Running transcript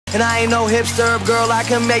And I ain't no hipster, girl, I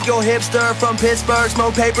can make your hipster from Pittsburgh,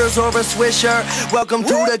 smoke papers over Swisher. Welcome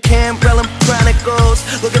to the Cambrellum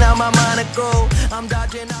Chronicles, looking out my monocle, I'm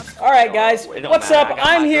dodging up. Alright guys, what's up?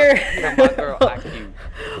 I'm here.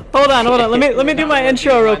 Hold on, let me do my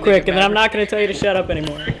intro real quick, and then I'm not going to tell you to shut up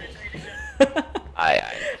anymore.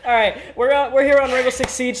 Alright, we're here on Rainbow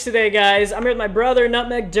Six Siege today, guys. I'm here with my brother,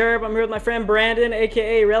 Nutmeg Derb. I'm here with my friend Brandon,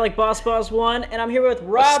 aka Relic Boss 1. And I'm here with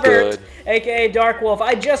Robert, aka Dark Wolf.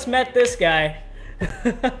 I just met this guy.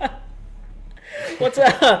 What's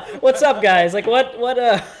up, guys? Like, what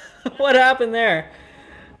happened there?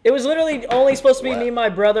 It was literally only supposed to be me and my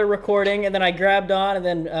brother recording, and then I grabbed on, and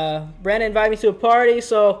then Brandon invited me to a party,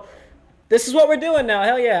 so this is what we're doing now.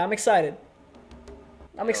 Hell yeah, I'm excited.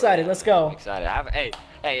 I'm excited. Let's go. I'm excited.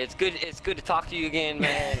 Hey, it's good to talk to you again,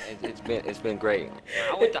 man. It's been great.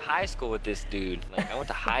 I went to high school with this dude. Like, I went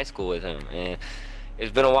to high school with him, and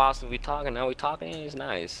it's been a while since we talked, and now we talking, and it's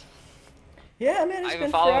nice. Yeah, man, it's I been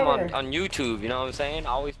even follow forever. him on YouTube, you know what I'm saying? I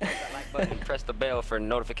always press that like button and press the bell for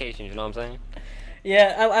notifications, you know what I'm saying?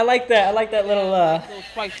 Yeah, I like that. I like that little little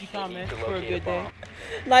spicy comment for a good day.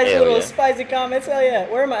 nice little spicy comments. Hell yeah.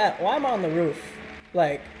 Where am I at? Why am I on the roof?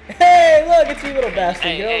 Like, hey, look, it's you, little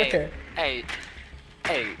bastard. Get over here. Hey,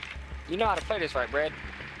 you know how to play this, right, Brad?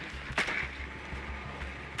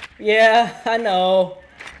 Yeah, I know.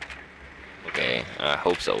 Okay, I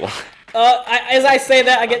hope so. As I say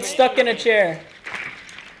that, I get stuck in a chair.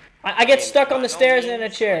 I get stuck on the stairs in a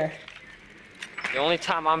chair. The only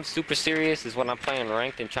time I'm super serious is when I'm playing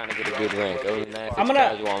ranked and trying to get a good rank. Other than that, if it's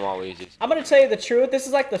casual, I'm always just... I'm gonna tell you the truth. This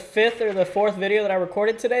is like the 5th or the 4th video that I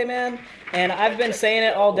recorded today, man. And I've been saying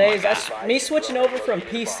it all day. Me switching over from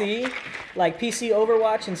PC, like PC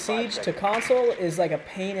Overwatch and Siege, to console is like a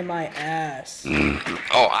pain in my ass.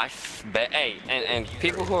 Oh, I bet. Hey, and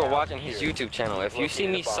people who are watching his YouTube channel, if you see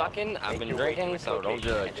me sucking, I've been drinking, so don't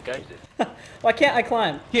judge, okay? Why can't I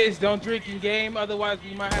climb? Kids, don't drink in game, otherwise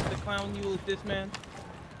we might have to clown you with this man.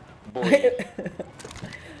 Boy.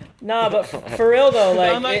 Nah, but for real though,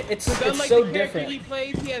 like it's so different. He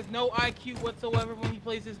plays, he has no IQ whatsoever when he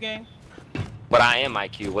plays this game. But I am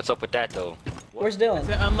IQ. What's up with that though? Where's Dylan?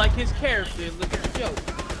 Unlike his character, look at the joke.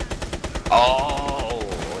 Oh,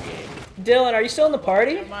 okay. Dylan, are you still in the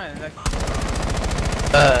party?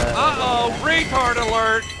 Uh-oh, retard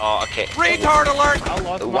alert! Oh, okay. Retard alert! I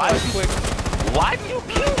lost my quick. Why did you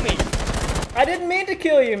kill me? I didn't mean to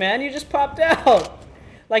kill you, man. You just popped out.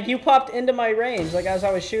 Like, you popped into my range, like as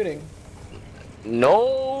I was shooting.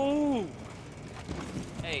 No!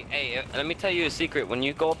 Hey, let me tell you a secret. When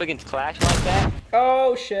you go up against Clash like that...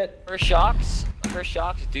 Oh, shit. Her shocks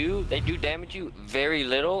do damage you very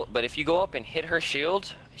little, but if you go up and hit her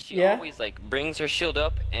shield, she always, like, brings her shield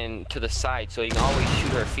up and to the side, so you can always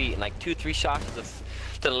shoot her feet, and, like, 2-3 shots to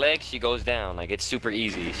the legs, she goes down. Like, it's super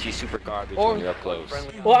easy. She's super garbage when you're up close.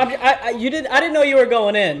 Well, I didn't know you were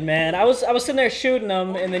going in, man. I was sitting there shooting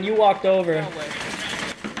them, and then you walked over.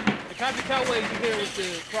 The Capital way is here with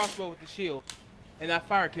the crossbow with the shield, and that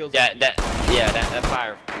fire kills. Yeah, that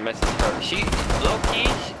fire messes her. She low key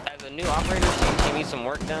as a new operator, she needs some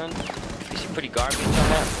work done. She's pretty garbage on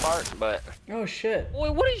that part, but. Oh shit.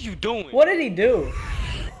 Boy, what is you doing? What did he do?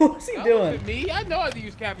 What's he doing? Me? I know how to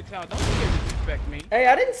use Capital. Don't disrespect me. Hey,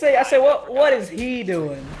 I didn't say. I said what is he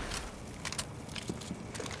doing?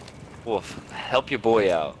 Wolf, help your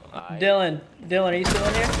boy out. Dylan, are you still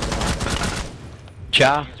in here?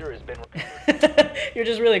 Cha. You're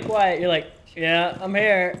just really quiet. You're like, yeah, I'm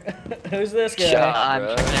here. Who's this guy?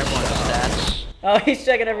 I'm checking everyone's stats. Oh, he's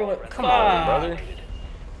checking everyone. Come on, brother.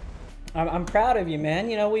 I'm proud of you, man.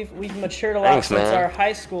 You know, we've matured a lot since our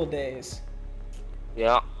high school days.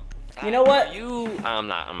 Yeah. You know what? I'm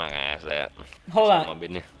not gonna ask that. Hold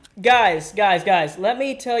on. Guys, let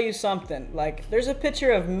me tell you something. Like, there's a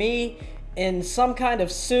picture of me in some kind of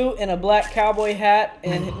suit and a black cowboy hat,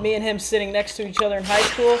 and me and him sitting next to each other in high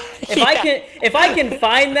school. If I can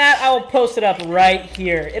find that, I will post it up right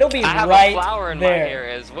here. It'll be right there. I have a flower in my hair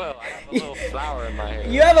as well. I have a little flower in my hair.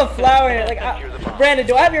 You have a flower in it. Like, Brandon,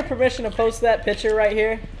 do I have your permission to post that picture right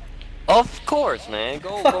here? Of course, man.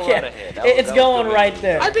 Go right ahead. It's going right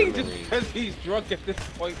there. I think just because he's drunk at this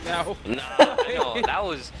point now. Nah, no, that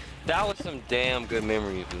was some damn good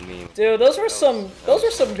memories with me. Dude, those were some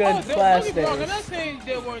good class days. I'm not saying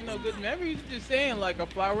there weren't no good memories. I'm just saying, like, a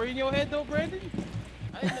flower in your head, though, Brandon.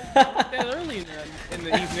 I didn't know that early in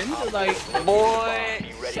the evening. Like, boy.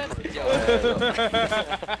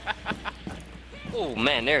 Oh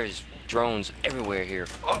man, there's drones everywhere here.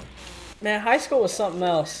 Oh. Man, high school was something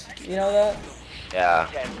else. You know that? Yeah,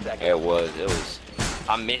 it was.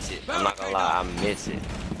 I miss it. I'm not gonna lie, I miss it.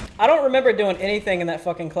 I don't remember doing anything in that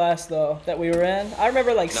fucking class though that we were in. I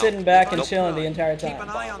remember like sitting back and chilling the entire time.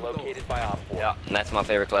 Located by Op 4. Yeah, and that's my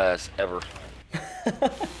favorite class ever.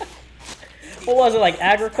 What was it, like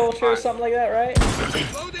agriculture or something like that, right?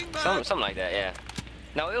 Something like that, yeah.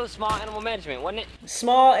 No, it was small animal management, wasn't it?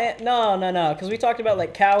 Small, no, because we talked about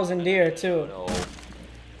like cows and deer too. No.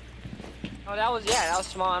 Oh, that was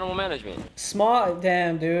small animal management. Small,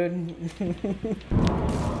 damn, dude.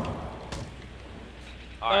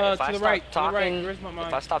 Alright, if I to the stop right, talking, where's my mind?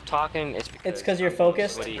 if I stop talking, it's because you're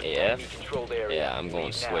focused. sweaty AF. Yeah, I'm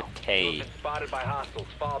going sweaty. Spotted by hostiles.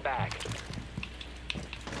 Fall back.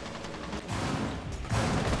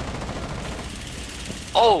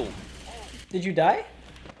 Oh! Did you die?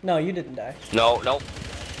 No, you didn't die. No.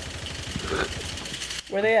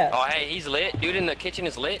 Where they at? Oh, hey, he's lit. Dude in the kitchen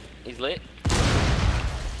is lit. He's lit.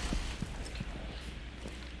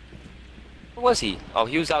 Where was he? Oh,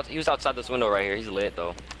 he was outside this window right here. He's lit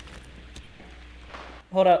though.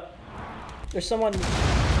 Hold up. There's someone.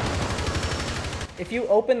 If you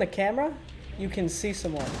open the camera, you can see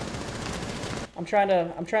someone. I'm trying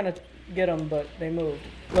to get them, but they moved.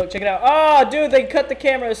 Look, check it out. Oh, dude, they cut the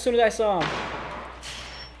camera as soon as I saw him.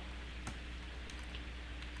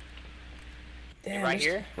 Damn, Right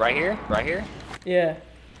here. Right here. Yeah.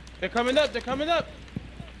 They're coming up. They're coming up.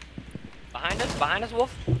 Behind us,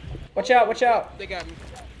 Wolf. Watch out. They got me.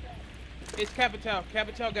 It's Capital.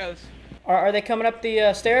 Capital got us. Are they coming up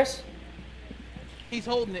the stairs? He's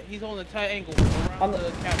holding it. He's holding a tight angle On around the-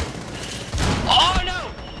 the cabin. Oh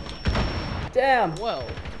no! Damn. Well,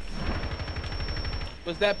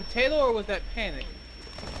 was that potato or was that panic?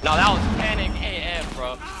 No, that was panic AF,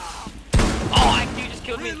 bro. Oh, IQ just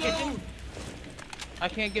killed me in the kitchen. I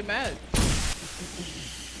can't get mad.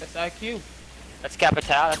 That's IQ. That's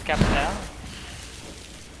Capital.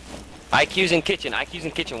 IQ's in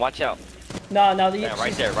kitchen. Watch out. No, Yeah,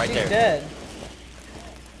 right there. she's dead.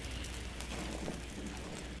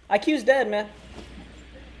 IQ's dead, man.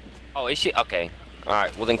 Oh, is she? Okay. All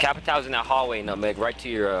right. Well, then Capital's in that hallway, Nutmeg, right to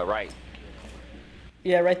your right.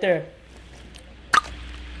 Yeah, right there.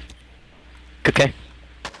 Okay.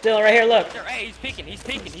 Dylan, right here, look. Hey, he's peeking.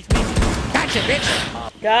 Gotcha,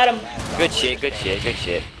 bitch. Got him. Good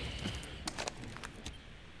shit.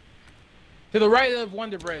 To the right of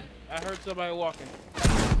Wonder Bread. I heard somebody walking.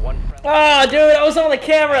 Oh, dude, I was on the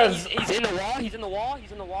cameras. He's in the wall. He's in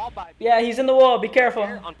the wall by. Yeah, he's in the wall. Be careful.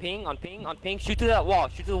 On ping. Shoot through that wall.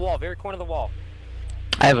 Shoot through the wall. Very corner of the wall.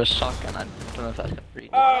 I have a shotgun. I don't know if I can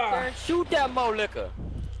read. Shoot that mo liquor.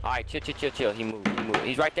 All right, chill. He moved.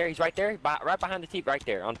 He's right there. Right behind the teep. Right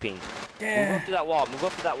there on ping. Damn. Move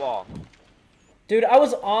up to that wall. Dude, I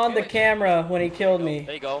was on the camera when he killed me.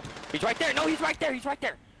 There you go. He's right there. No, he's right there.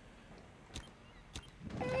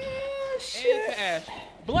 Shit. And to Ash.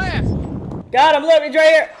 Blast! Got him. Look, he's right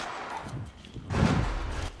here.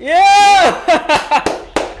 Yeah.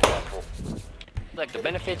 Like the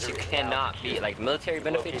benefits you cannot beat. Like military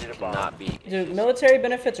benefits you cannot beat. Dude, military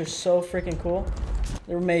benefits are so freaking cool.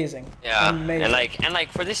 They're amazing. Yeah, Amazing. and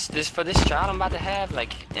like for this child I'm about to have,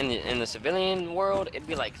 like in the civilian world, it'd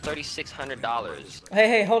be like $3,600.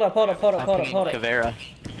 Hey, hold up. Caveira.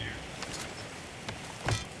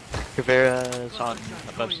 Caveira is on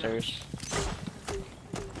above stairs.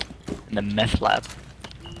 In the meth lab.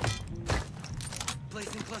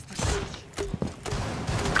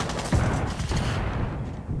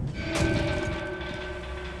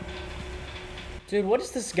 Dude, what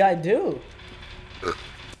does this guy do?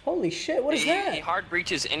 Holy shit, what is He that? hard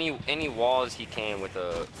breaches any walls he can with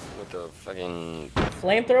a fucking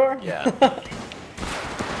Flamethrower? yeah.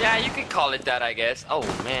 Yeah, you could call it that, I guess. Oh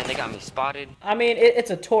man, they got me spotted. I mean, it's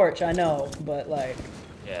a torch, I know, but like...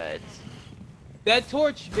 Yeah, it's That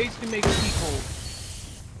torch basically makes people.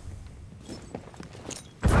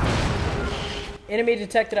 Enemy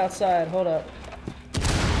detected outside, hold up.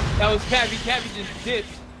 That was Cabby. Cabby just dipped.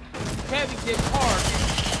 Cabby dipped hard.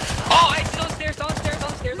 oh, hey, downstairs,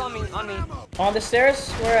 on me. On the stairs?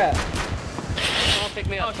 Where at? Someone pick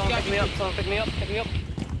me up.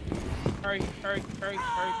 Hurry.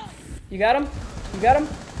 You got him?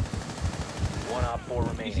 One op 4 You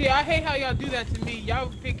remaining. see, I hate how y'all do that to me.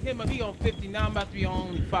 Y'all picked him up, he on 50, now I'm about to be on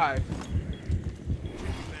only 5.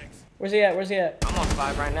 Where's he at? I'm on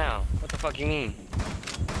 5 right now. What the fuck you mean?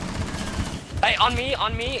 Hey, on me,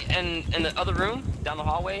 and in the other room, down the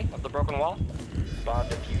hallway of the broken wall. Bomb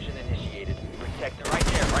diffusion initiated. Protect the Right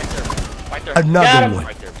there. Got Another him. one.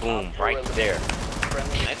 Right there, boom, right there.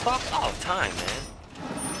 Hey, fuck all the time,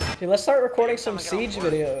 man. Dude, let's start recording some Siege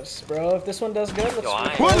videos, bro. If this one does good, let's Yo,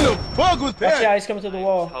 I ain't What the fuck was Watch that? out, he's coming through the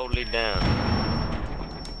wall. totally down.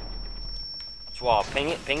 Which wall? Ping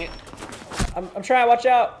it. I'm trying, watch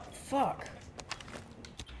out. Fuck.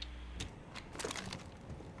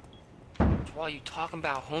 What are you talking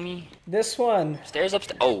about, homie? This one. Stairs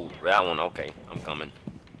upstairs. Oh, that one. Okay, I'm coming.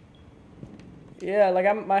 Yeah,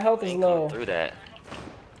 like my health is Ain't low. coming through that.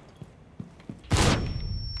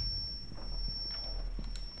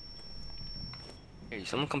 Hey,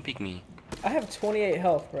 someone come peek me. I have 28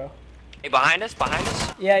 health, bro. Hey, behind us, behind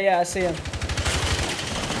us. Yeah, I see him.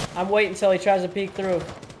 I'm waiting until he tries to peek through.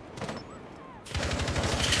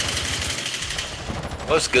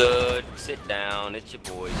 What's good? Sit down. It's your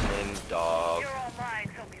boy, Slim Dog.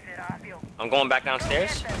 I'm going back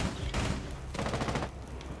downstairs.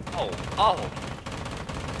 Oh.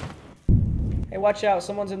 Hey, watch out.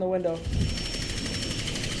 Someone's in the window.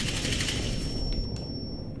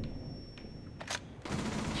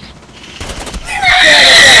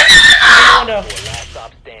 Window.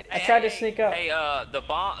 I tried to sneak up. Hey, the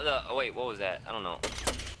bomb. Wait, what was that? I don't know.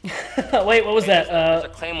 Wait, what was that? There's a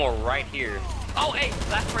claymore right here. Oh, hey,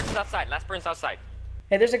 last person's outside. Last person's outside.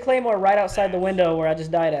 Hey, there's a claymore right outside the window where I just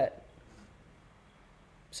died at.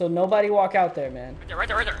 So nobody walk out there, man. Right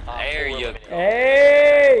there. There you go.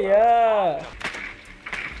 Hey, yeah.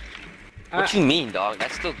 What you mean, dog?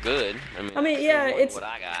 That's still good. I mean, yeah, it's. What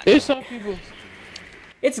I got. There's some people.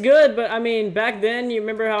 It's good, but I mean, back then, you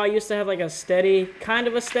remember how I used to have like a steady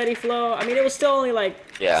flow? I mean, it was still only like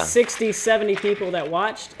 60, 70 people that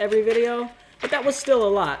watched every video, but that was still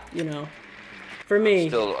a lot, you know, for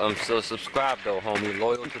me. I'm still subscribed though, homie.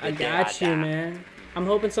 Loyal to the I got you, man. I'm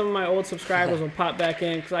hoping some of my old subscribers will pop back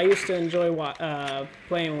in, because I used to enjoy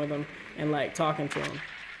playing with them and like talking to them.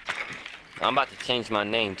 I'm about to change my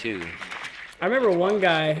name too. I remember one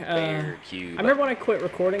guy, I remember when I quit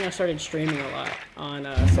recording, I started streaming a lot on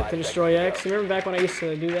Set to Destroy X. You remember back when I used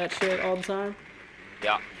to do that shit all the time?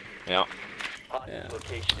 Yeah.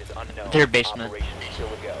 Their basement.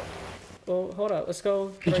 Well, hold up, let's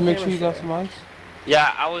go. Did you make sure you got some ice?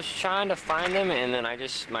 Yeah, I was trying to find them, and then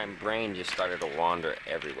my brain just started to wander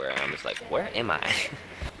everywhere. And I'm just like, where am I?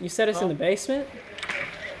 You said it's in the basement?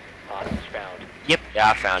 Yep.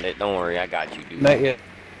 Yeah, I found it. Don't worry, I got you, dude. Not yet.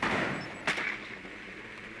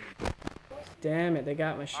 Damn it, they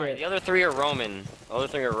got my shit. Right, the other three are Roman.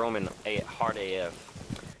 Hard AF.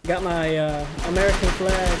 Got my American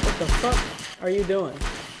flag. What the fuck are you doing?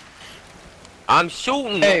 I'm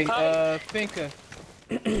shooting. Hey, okay? Finka.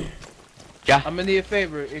 Yeah. I'm gonna need a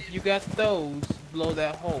favor. If you got those, blow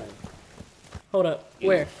that hole. Hold up.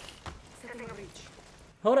 Where?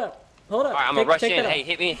 Hold up. Alright, I'm gonna rush in. Hey,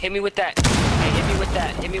 hit me with that. Hey, hit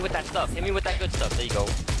me with that stuff. Hit me with that good stuff. There you go.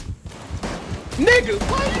 Nigga,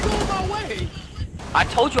 why are you going my way? I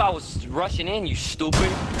told you I was rushing in, you stupid.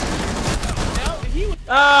 Now, he was...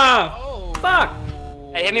 Ah! Fuck!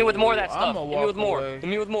 Hey, hit me with more of that stuff. I'ma Hit me with more. walk away. Hit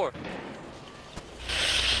me with more.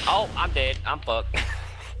 Oh, I'm dead. I'm fucked.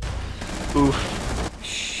 Oof.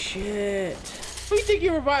 Shit. Who you think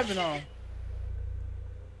you're reviving on?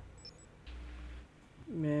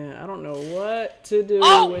 Man, I don't know what to do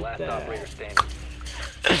with that.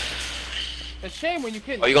 It's a shame when you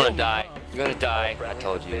couldn't. Oh, you're gonna kill me, die. huh? You're gonna die. I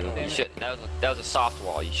told you. You should. That was a soft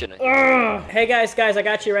wall. You shouldn't have. Hey guys, I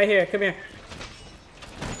got you right here. Come here.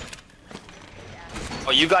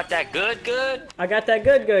 Oh, you got that good? I got that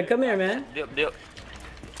good. Come here, man. Dip.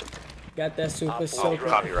 Got that super Oh, soaker.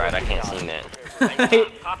 copyright. I can't see that.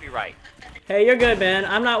 Copyright. Hey, you're good, man.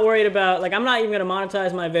 I'm not worried about, like, I'm not even gonna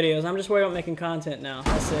monetize my videos. I'm just worried about making content now.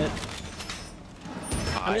 That's it.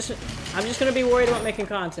 I'm just gonna be worried about making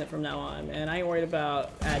content from now on, man. I ain't worried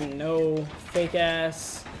about adding no fake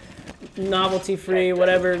ass, novelty free,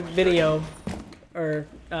 whatever video, or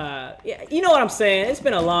yeah, you know what I'm saying. It's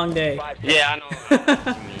been a long day. Yeah, I know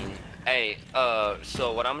what you mean. Hey,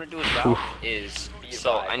 so what I'm gonna do is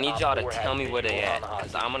so I need y'all to tell me where they at,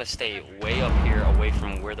 cause I'm gonna stay way up here, away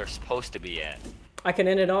from where they're supposed to be at. I can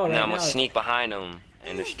end it all right And now. I'm gonna sneak behind them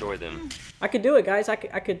and destroy them. I could do it, guys. I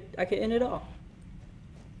could end it all.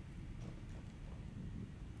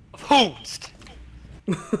 Host.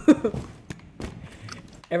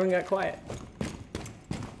 Everyone got quiet.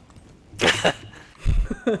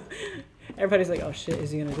 Everybody's like, oh shit,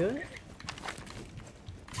 is he gonna do it?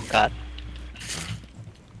 God.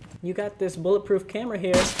 You got this bulletproof camera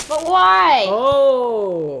here. But why?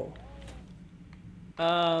 Oh.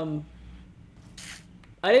 I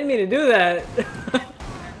didn't mean to do that.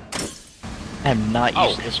 I'm not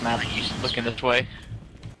used to this map. Looking this way.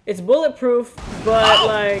 It's bulletproof, but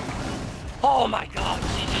like... Oh my god,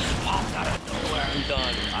 she just popped out of nowhere. I'm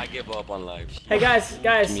done. I give up on life. Hey guys,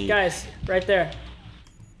 right there.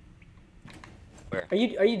 Where? Are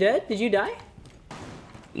you dead? Did you die?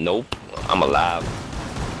 Nope. I'm alive.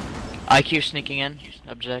 IQ sneaking in.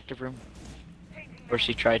 Objective room. Or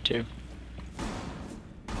she tried to.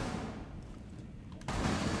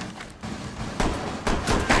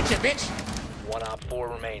 Gotcha, bitch! 1 op 4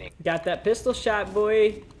 remaining. Got that pistol shot,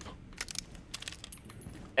 boy.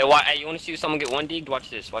 Hey, hey, you want to see someone get 1 Watch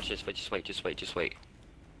this. Watch this. Wait, just wait.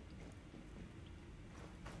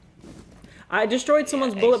 I destroyed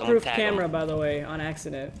someone's hey, bulletproof someone tag camera, him. by the way, on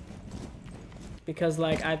accident. Because,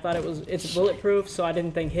 like, I thought it's bulletproof, so I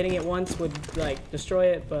didn't think hitting it once would, like, destroy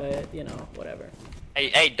it, but, you know, whatever.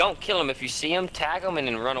 Hey, don't kill him. If you see him, tag him and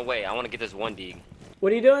then run away. I want to get this 1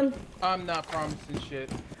 What are you doing? I'm not promising shit.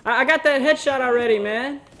 I got that headshot already,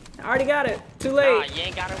 man. I already got it. Too Nah, late. you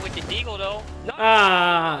ain't got it with the deagle, though. No.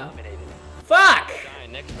 Ah. Fuck!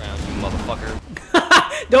 Dying next round, you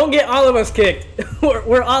motherfucker. Don't get all of us kicked.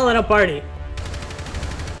 We're all in a party.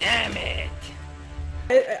 Damn it.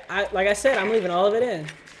 Like I said, I'm leaving all of it in.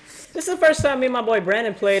 This is the first time me and my boy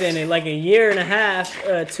Brandon played in like a year and a half.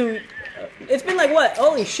 It's been like what?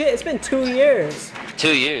 Holy shit! It's been 2 years.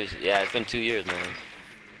 2 years. Yeah, it's been 2 years, man.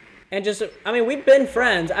 And just, I mean, we've been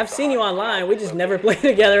friends. I've seen you online. We just never played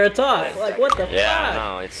together or talk. Like, what the Yeah, fuck?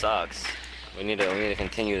 I know. It sucks. We need to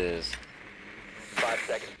continue this. 5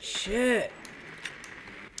 seconds. Shit.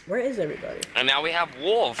 Where is everybody? And now we have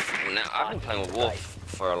Wolf. Now I've been playing with Wolf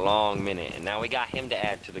for a long minute, and now we got him to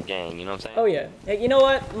add to the game. You know what I'm saying? Oh yeah. Hey, you know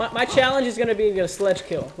what? My challenge is gonna be to get a sledge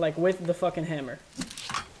kill, like with the fucking hammer.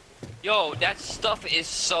 Yo, that stuff is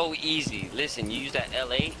so easy. Listen, you use that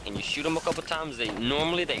L8 and you shoot them a couple times.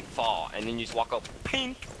 Normally they fall, and then you just walk up,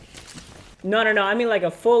 pink. No. I mean like a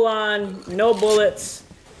full-on, no bullets,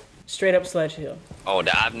 straight up sledge kill. Oh,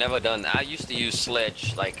 I've never done that. I used to use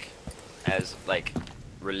sledge as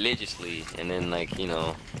religiously, and then you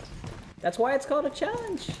know. That's why it's called a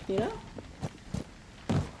challenge, you know?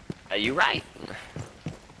 Are you right?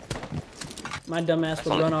 My dumbass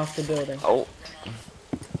would run off the building. Oh.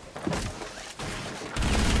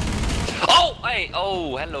 Oh, hey,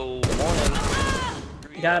 oh, hello,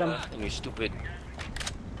 morning. Got him. You stupid.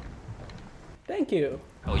 Thank you.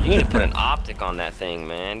 Oh, you need to put an optic on that thing,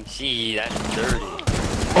 man. Gee, that's dirty.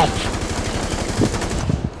 Oh.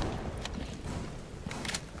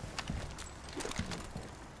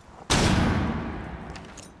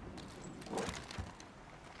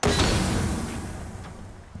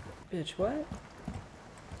 Bitch, what?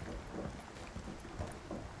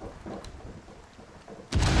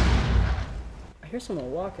 I hear someone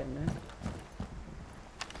walking, man.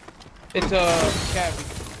 It's Cappy.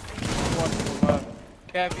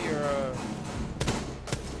 Cappy or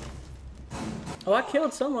Oh, I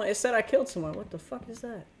killed someone. It said I killed someone. What the fuck is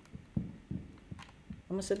that? I'm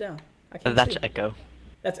gonna sit down. I can't That's see. Echo.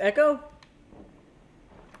 That's Echo?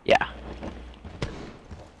 Yeah.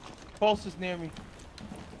 Pulse is near me.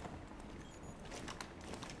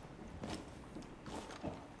 I'm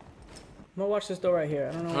gonna watch this door right here.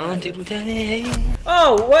 I don't know. Oh, Why. dude.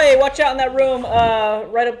 Oh, wait! Watch out in that room.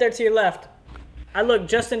 Right up there to your left. I looked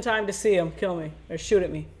just in time to see him kill me or shoot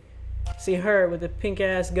at me. See her with the pink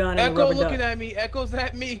ass gun and a Echo rubber looking duck. at me. Echo's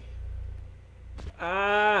at me.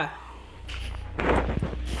 Ah.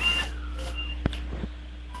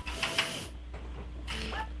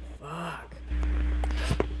 Fuck.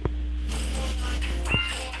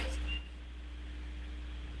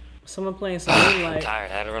 Someone playing some I'm Moonlight.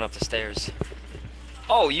 tired. I had to run up the stairs.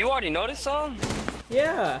 Oh, you already know this song?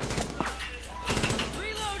 Yeah.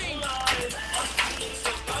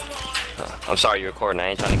 I'm sorry you're recording. I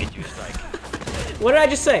ain't trying to get you a strike. What did I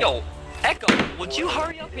just say? Yo, Echo, would you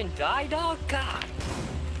hurry up and die, dog? God.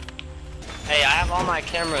 Hey, I have all my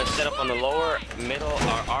cameras set up on the lower, middle,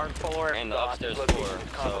 our floor, and the upstairs floor.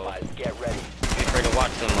 So Get ready. be afraid to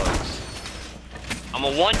watch them looks. I'm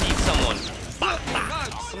a 1D someone.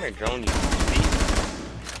 Come here, drone, you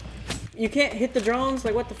beast. You can't hit the drones?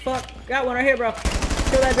 Like, what the fuck? Got one right here, bro.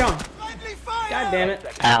 Kill that drone. God damn it.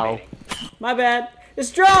 Ow. My bad.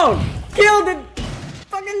 This drone! Kill the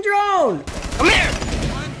fucking drone! Come here!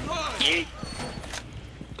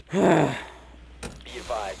 Be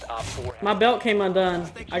advised, op 4 My belt came undone.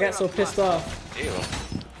 I got so pissed off. Ew.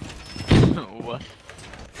 What?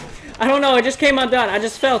 I don't know, it just came undone. I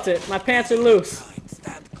just felt it. My pants are loose.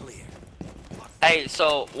 Hey,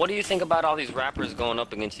 so what do you think about all these rappers going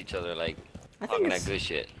up against each other, like I think talking it's, that good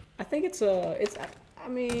shit? I think I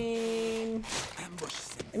mean,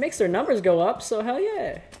 it makes their numbers go up, so hell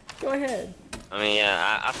yeah. Go ahead. I mean,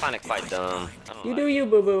 yeah, I find it quite dumb. I don't You like do it. you,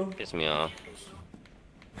 boo-boo. Piss me off.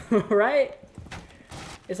 Right?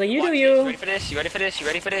 It's like, you Watch do this. you. You ready for this? You ready for this? You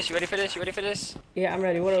ready for this? You ready for this? You ready for this? Yeah, I'm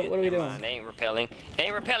ready. What are we Never doing? mind, They ain't repelling. They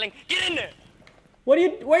ain't repelling. Get in there! Where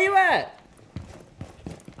you at?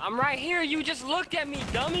 I'm right here. You just looked at me,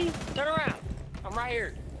 dummy. Turn around. I'm right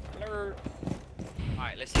here. Hello.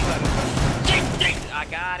 Alright, let's see if I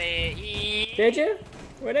got it. Did you?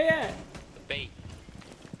 Where they at? Bait.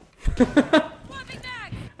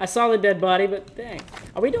 I saw the dead body, but dang.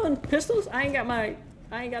 Are we doing pistols? I ain't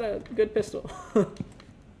got a good pistol. No,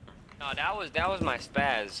 that was my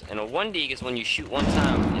spaz. And a 1D is when you shoot one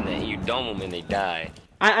time and then you dome them and they die.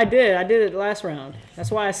 I did it last round.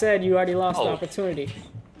 That's why I said you already lost the opportunity.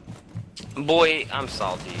 Boy, I'm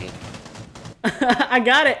salty. I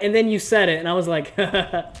got it, and then you said it, and I was like,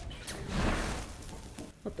 what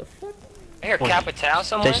the fuck? I hear Capital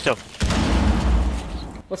somewhere. Stay still.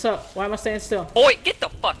 What's up? Why am I staying still? Boy, get the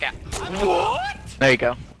fuck out. What? There you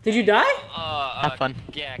go. Did you die? Have fun.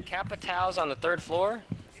 Yeah, Capital's on the 3rd floor.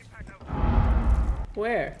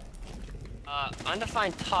 Where?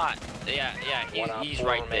 Undefined tot. Yeah, he's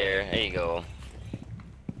right there. There you go.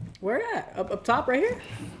 Where at? Up top right here?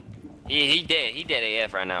 He dead. He dead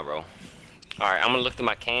AF right now, bro. Alright, I'm gonna look through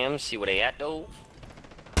my cams, see where they at though.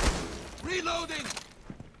 Reloading.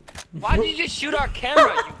 Why did you just shoot our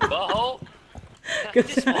camera, you butthole?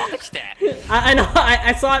 Just watch that. I know.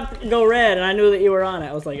 I saw it go red, and I knew that you were on it.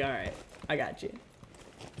 I was like, all right, I got you.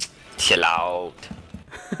 Chill out.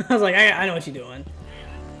 I was like, I know what you're doing.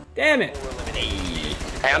 Damn it.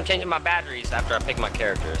 Hey, I'm changing my batteries after I pick my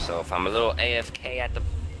character, so if I'm a little AFK at the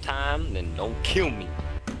time, then don't kill me.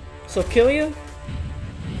 So kill you?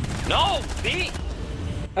 No, B.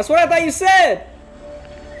 That's what I thought you said.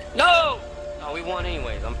 No. No, we won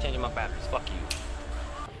anyways. I'm changing my batteries. Fuck you.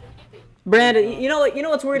 Brandon, you know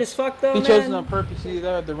what's weird as fuck though, He man? chose it on purpose. See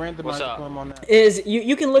there, the What's randomizer up? form on that. Is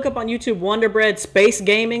you can look up on YouTube Wonderbread Space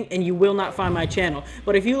Gaming and you will not find my channel.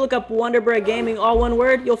 But if you look up Wonderbread Gaming all one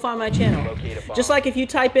word, you'll find my channel. Just like if you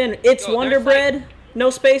type in it's Wonderbread, no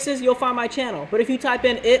spaces, you'll find my channel. But if you type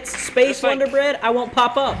in it's space Wonderbread, I won't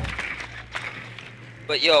pop up.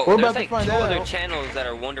 But yo, We're there's about to like find 2 out. other channels that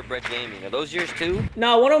are Wonderbread Gaming. Are those yours too?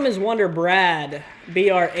 No, one of them is Wonderbrad,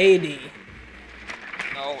 B-R-A-D.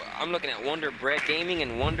 No, I'm looking at Wonder Bread Gaming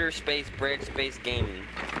and Wonder Space Bread Space Gaming.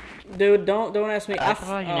 Dude, don't ask me. I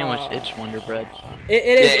thought your name was It's Wonder Bread. It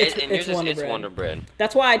Yeah, is. and It's yours is Wonderbread. It's Wonder Bread.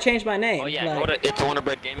 That's why I changed my name. Oh yeah, like, go to It's Wonder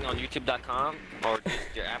Bread Gaming on YouTube.com or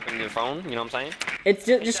your app in your phone. You know what I'm saying? it's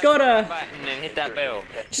just go to Button and hit that bell.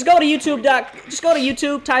 just go to YouTube. Just go to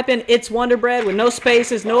YouTube. Type in "It's Wonderbread" with no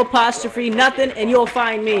spaces, no apostrophe, nothing, and you'll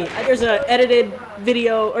find me. There's a edited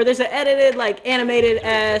video, or there's an edited like animated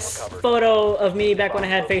ass photo of me back when I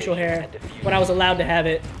had facial hair, when I was allowed to have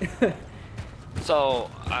it. So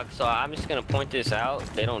I'm just gonna point this out.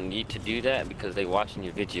 They don't need to do that because they watching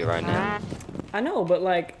your video right now. I know, but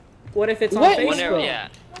like, what if it's on What? Facebook? Whenever, yeah.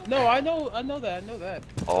 No, I know that.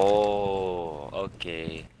 Oh,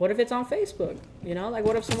 okay. What if it's on Facebook? You know, like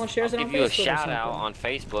what if someone shares it Give on you a Facebook? or shout out something? on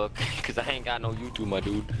Facebook because I ain't got no YouTube, my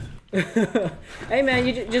dude. Hey man,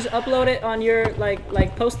 you just upload it on your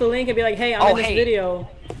like post the link and be like, hey, I'm in this video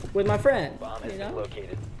with my friend. You know?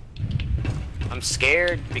 I'm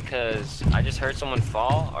scared because I just heard someone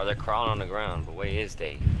fall or they're crawling on the ground. But where is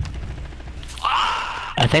they?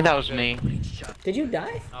 I think that was me. Did you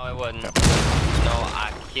die? No, it wasn't. No,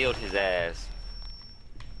 I killed his ass.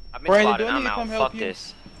 I've been Brandon, spotted. do I need I'm to out. come help Fuck you?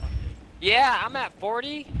 this. Yeah, I'm at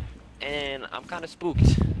 40 and I'm kind of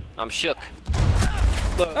spooked. I'm shook.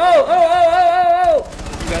 Look, Oh!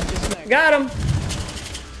 you got your snack. Got him!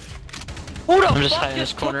 Who the I'm just fuck hiding in this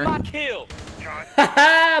just corner. took my kill?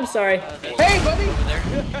 Haha, I'm sorry. Hey, buddy.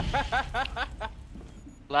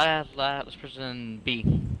 Let's prison B.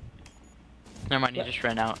 Never mind, you just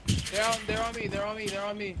ran out. They're on me.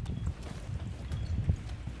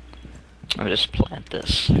 Let me just plant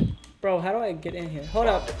this. Bro, how do I get in here? Hold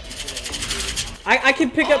up. I can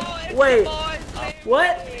pick up. Wait.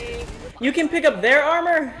 What? You can pick up their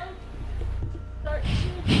armor?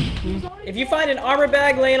 If you find an armor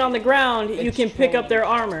bag laying on the ground, you can pick up their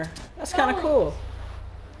armor. That's kind of cool.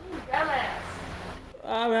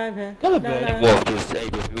 Alright, man. Hello, No, babe. no. Well, just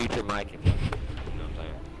mute your mic. You know what I'm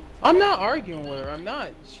saying? I'm not arguing with her. I'm not.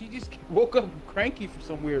 She just woke up cranky for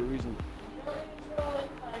some weird reason.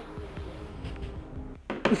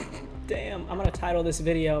 Damn, I'm gonna title this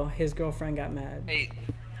video, His Girlfriend Got Mad. Hey.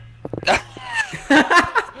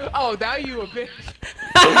 Oh, now you a bitch.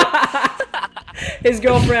 His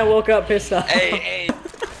girlfriend woke up pissed off. Hey.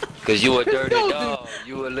 Cause you a dirty No, dog.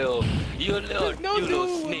 You a little No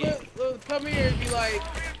dude snake. will come here and be like,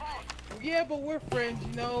 yeah, but we're friends,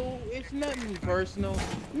 you know. It's nothing personal.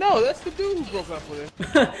 No, that's the dude who broke up with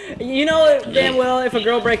her. You know damn well if a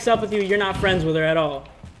girl breaks up with you, you're not friends with her at all.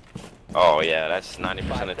 Oh yeah, that's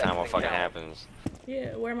 90% of the time what fucking happens.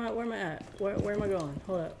 Yeah, where am I at? Where am I going?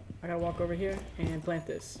 Hold up. I gotta walk over here and plant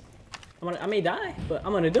this. I may die, but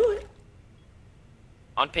I'm gonna do it.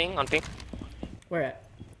 On ping. Where at?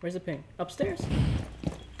 Where's the ping? Upstairs?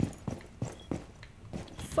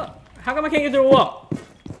 Fuck. How come I can't get through a wall?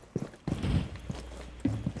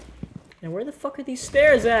 And where the fuck are these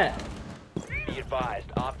stairs at? Be advised,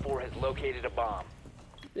 Op 4 has located a bomb.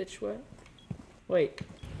 Bitch, what? Wait.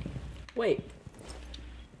 Wait.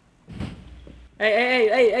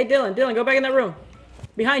 Hey, Dylan, go back in that room.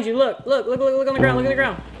 Behind you, look on the ground, look at the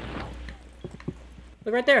ground.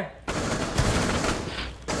 Look right there.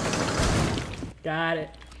 Got it.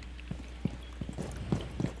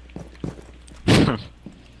 On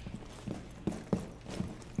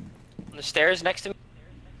the stairs next to me.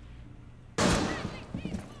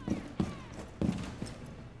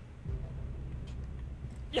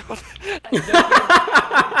 Yo, I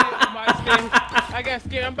got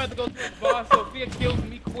scared. I'm about to go to the boss, so Sophia kills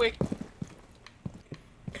me quick.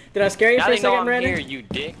 Did I scare you now for a they know second, I'm Brandon? here, you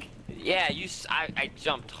dick. Yeah, I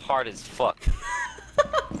jumped hard as fuck.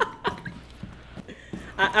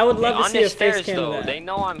 I would love to on see the a face stairs cam though, of that. they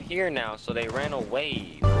know I'm here now, so they ran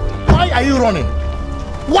away. Why are you running?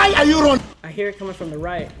 Why are you running? I hear it coming from the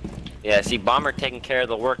right. Yeah, see, Bomber taking care of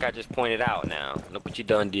the work I just pointed out now. Look what you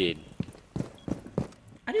done did.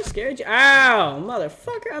 I just scared you. Ow,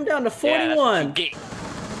 motherfucker! I'm down to 41. Yeah, that's what you get.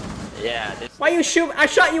 Yeah, this. Why you shoot? I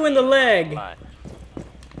shot you in the leg.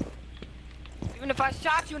 Even if I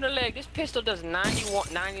shot you in the leg, this pistol does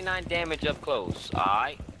 99 damage up close.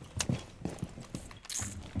 Alright.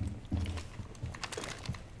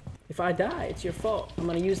 If I die, it's your fault. I'm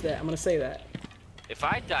gonna use that. I'm gonna say that. If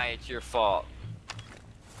I die, it's your fault.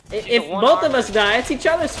 If both of us die, it's each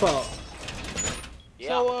other's fault. Yeah.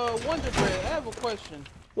 So, Wonder Bread, I have a question.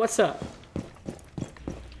 What's up?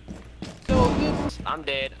 So this. I'm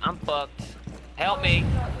dead. I'm fucked. Help me.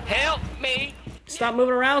 Help me. Stop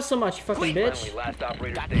moving around so much, you fucking bitch. Friendly, last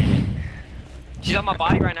operator standing. She's on my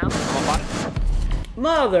body right now. On my body.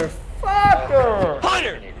 Motherfucker!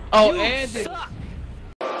 Hunter! Oh, You and suck.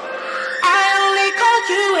 I only called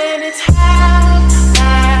you